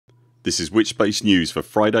This is Witchspace News for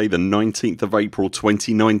Friday the 19th of April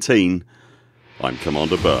 2019. I'm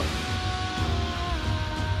Commander Buur.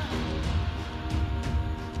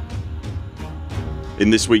 In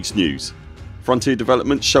this weeks news, Frontier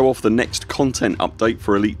Development show off the next content update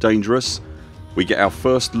for Elite Dangerous. We get our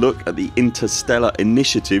first look at the Interstellar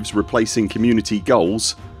initiatives replacing community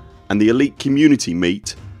goals, and the Elite Community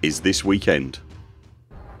Meet is this weekend.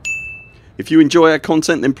 If you enjoy our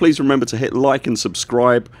content, then please remember to hit like and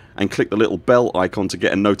subscribe and click the little bell icon to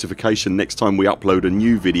get a notification next time we upload a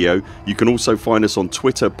new video. You can also find us on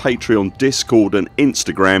Twitter, Patreon, Discord and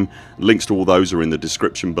Instagram. Links to all those are in the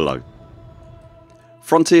description below.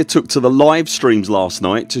 Frontier took to the live streams last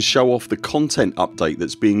night to show off the content update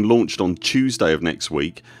that's being launched on Tuesday of next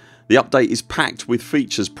week. The update is packed with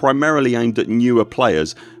features primarily aimed at newer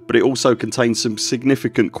players, but it also contains some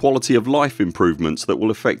significant quality of life improvements that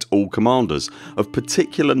will affect all commanders. Of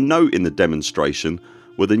particular note in the demonstration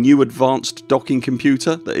were the new advanced docking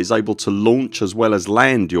computer that is able to launch as well as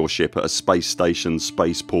land your ship at a space station,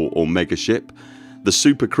 spaceport or megaship, the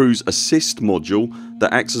Super Cruise Assist module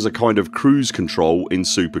that acts as a kind of cruise control in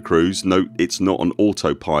Super Cruise. Note it's not an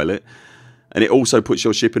autopilot, and it also puts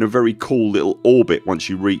your ship in a very cool little orbit once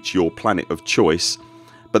you reach your planet of choice.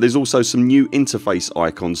 But there's also some new interface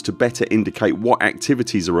icons to better indicate what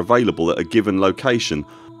activities are available at a given location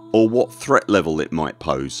or what threat level it might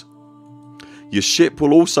pose. Your ship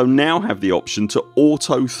will also now have the option to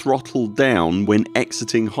auto throttle down when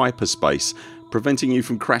exiting hyperspace, preventing you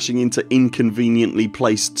from crashing into inconveniently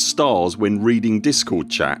placed stars when reading Discord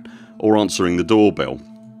chat or answering the doorbell.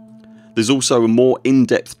 There's also a more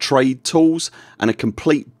in-depth trade tools and a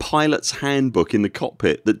complete pilot's handbook in the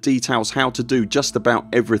cockpit that details how to do just about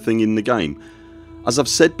everything in the game. As I've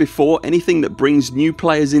said before, anything that brings new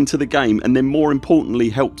players into the game and then more importantly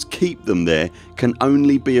helps keep them there can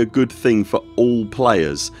only be a good thing for all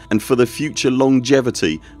players and for the future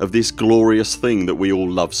longevity of this glorious thing that we all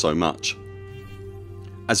love so much.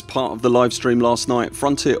 As part of the live stream last night,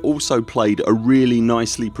 Frontier also played a really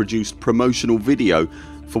nicely produced promotional video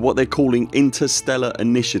for what they're calling Interstellar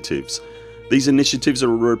initiatives. These initiatives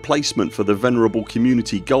are a replacement for the venerable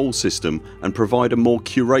community goal system and provide a more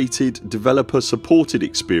curated, developer supported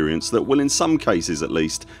experience that will, in some cases at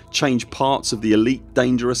least, change parts of the Elite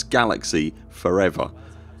Dangerous galaxy forever.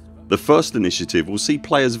 The first initiative will see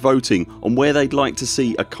players voting on where they'd like to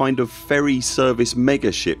see a kind of ferry service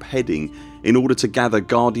megaship heading in order to gather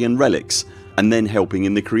Guardian relics and then helping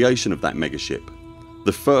in the creation of that megaship.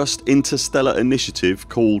 The first Interstellar initiative,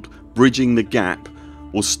 called Bridging the Gap,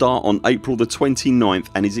 will start on April the 29th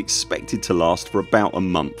and is expected to last for about a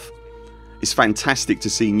month. It's fantastic to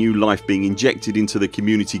see new life being injected into the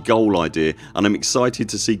community goal idea, and I'm excited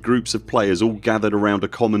to see groups of players all gathered around a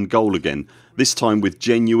common goal again, this time with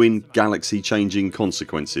genuine galaxy changing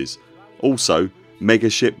consequences. Also,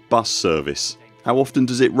 megaship bus service. How often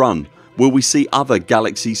does it run? Will we see other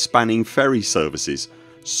galaxy spanning ferry services?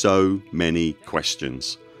 So many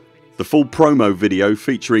questions. The full promo video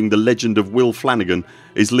featuring the legend of Will Flanagan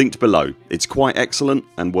is linked below. It's quite excellent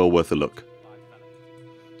and well worth a look.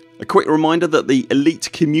 A quick reminder that the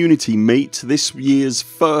Elite Community Meet, this year's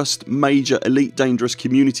first major Elite Dangerous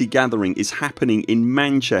community gathering, is happening in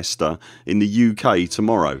Manchester in the UK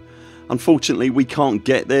tomorrow. Unfortunately we can't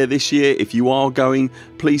get there this year. If you are going,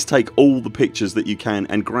 please take all the pictures that you can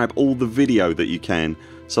and grab all the video that you can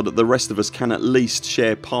so that the rest of us can at least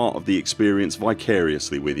share part of the experience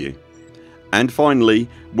vicariously with you. And finally,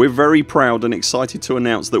 we're very proud and excited to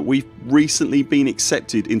announce that we've recently been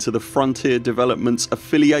accepted into the Frontier Development's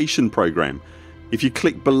affiliation program. If you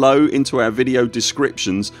click below into our video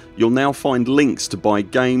descriptions, you'll now find links to buy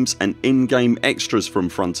games and in-game extras from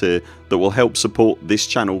Frontier that will help support this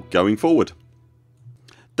channel going forward.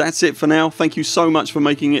 That's it for now. Thank you so much for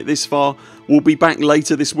making it this far. We'll be back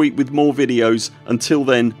later this week with more videos. Until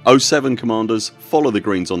then, 07 commanders, follow the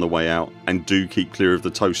greens on the way out and do keep clear of the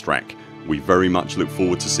toast rack. We very much look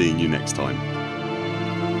forward to seeing you next time.